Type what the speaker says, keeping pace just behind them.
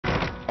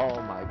Oh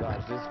my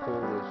gosh, this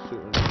fool was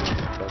shooting through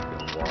the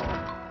fucking wall.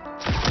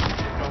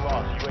 No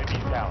loss, UAV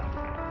down.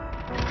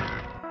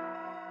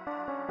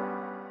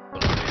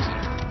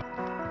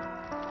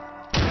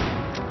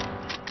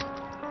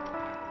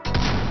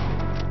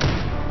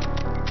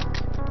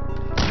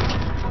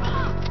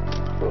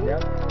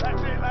 Yep.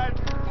 That's it,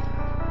 lads.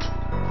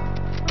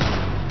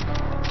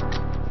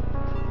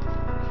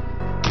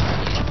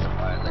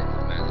 Violate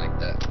a man like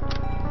that.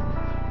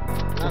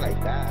 Not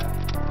like that.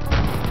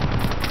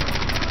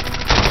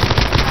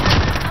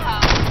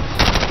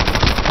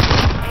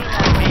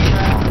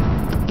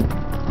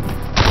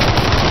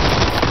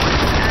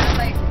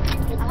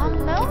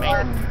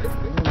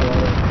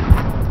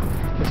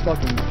 It's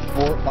fucking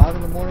 5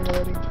 in the morning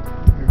already?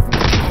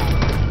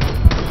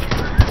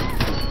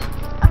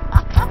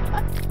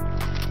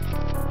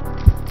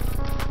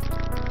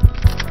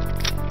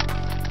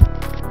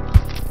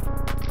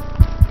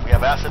 We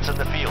have assets in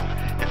the field.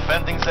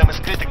 Defending them is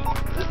critical.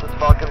 This is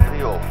Falcon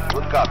 3-0.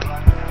 Good copy.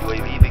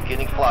 UAV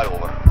beginning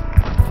flyover.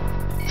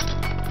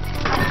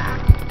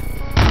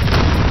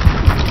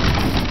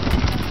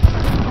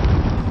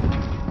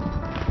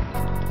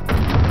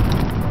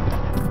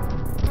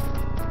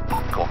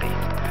 Copy.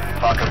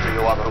 Falcon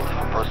 3-0 en route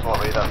for personal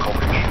radar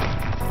coverage.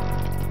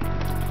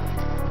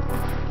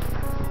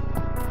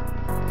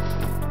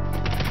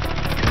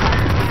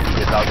 UAV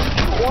is out of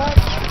fuel. What?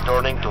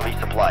 Returning to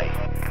resupply.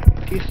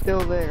 He's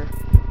still there.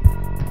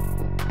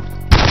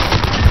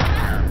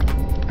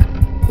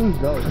 Who's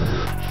those?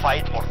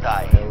 Fight or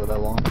die. Yeah, with that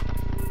long.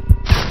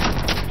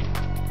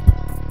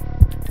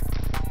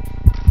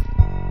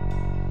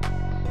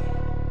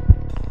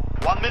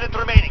 One minute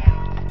remaining.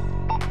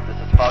 This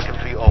is Falcon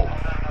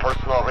 3-0.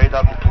 Personal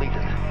radar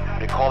depleted.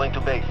 Recalling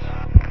to base.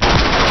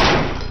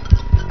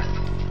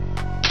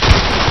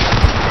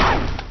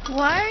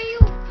 Why are you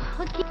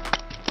hooking?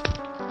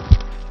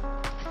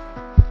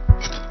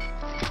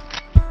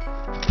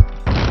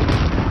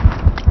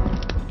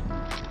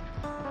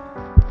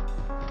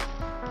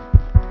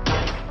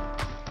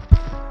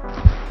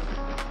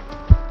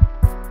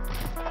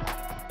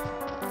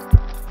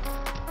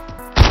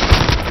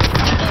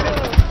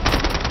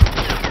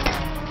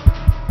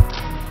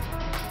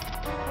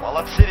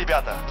 Молодцы,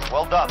 ребята.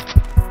 Well done.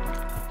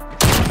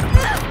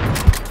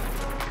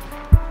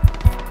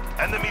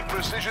 Enemy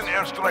precision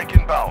airstrike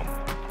inbound.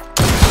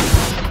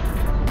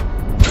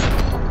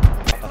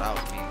 That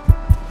was me.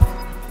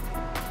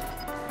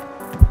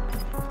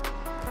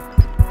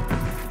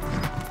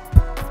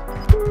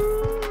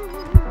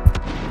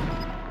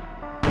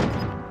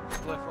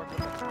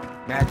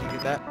 Matt, you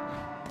get that?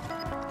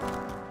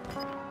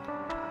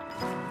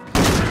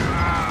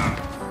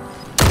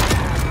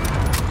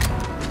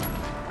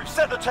 We've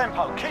set the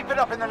tempo. Keep it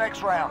up in the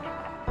next round.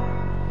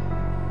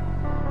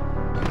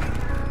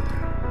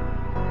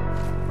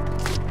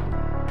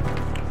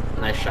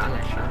 Nice shot,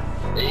 nice shot.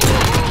 Yeah.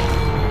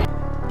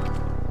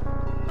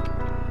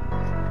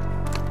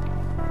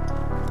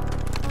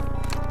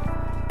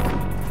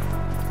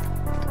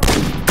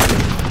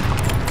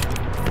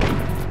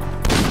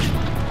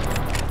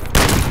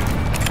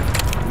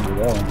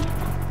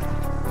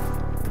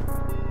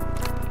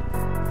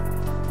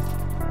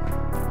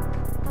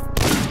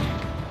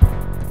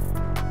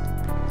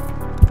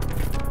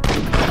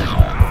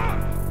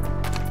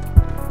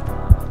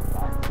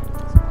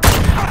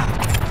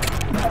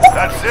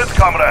 That's it,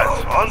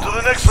 comrades. On to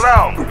the next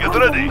round. Get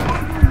ready.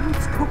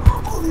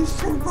 Holy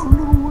shit, bro,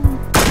 no way.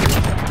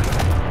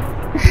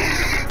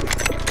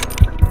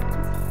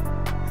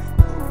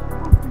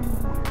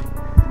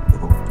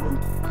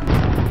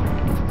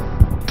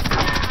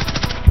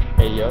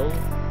 Hey yo.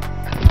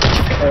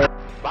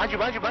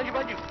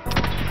 Behind you.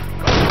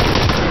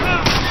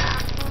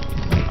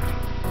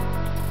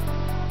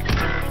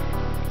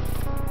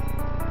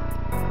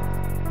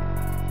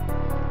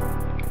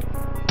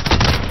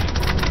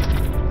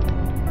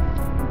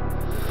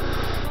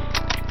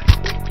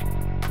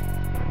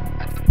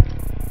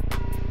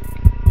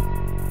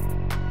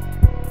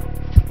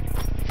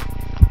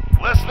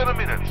 Less than a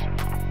minute.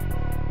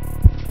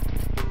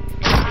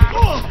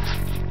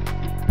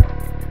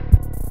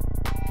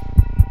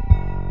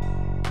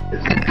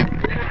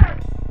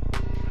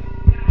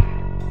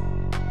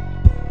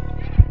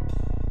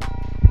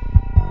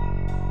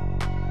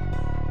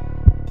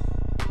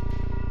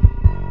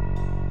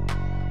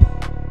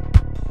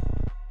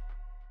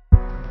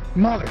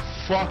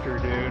 Motherfucker,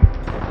 dude.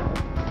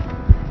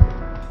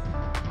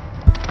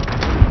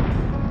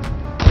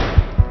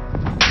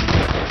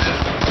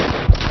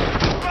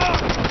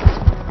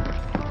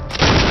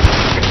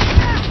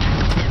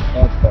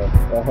 What the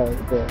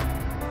fuck?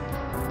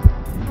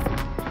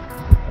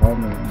 Oh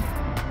man.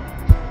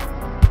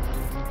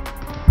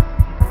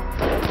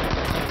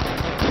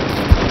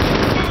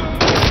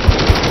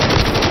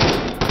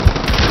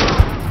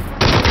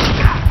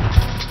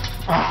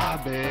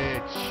 Ah,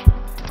 bitch.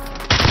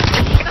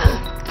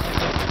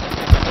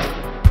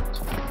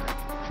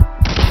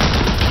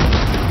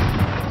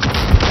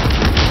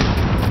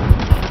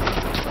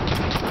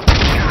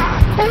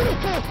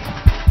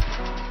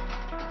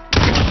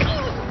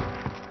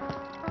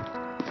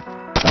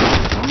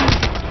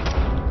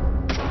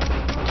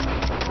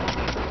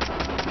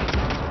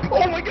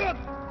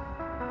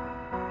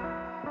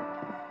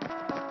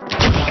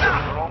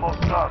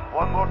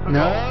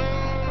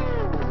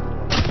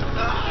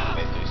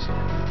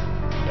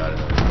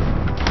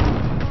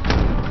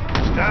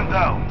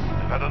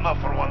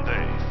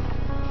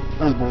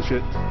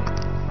 bullshit.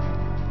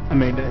 I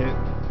made that hit.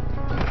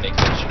 Thanks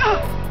for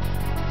shooting.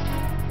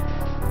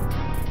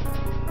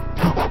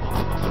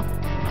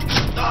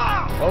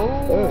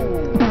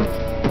 Oh!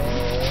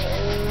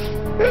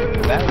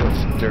 That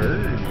was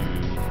dirty.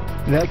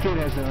 That kid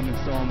has to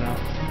uninstall now.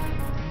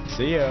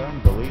 See ya.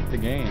 Delete the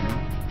game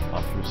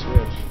off your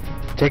Switch.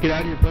 Take it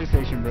out of your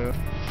PlayStation, bro.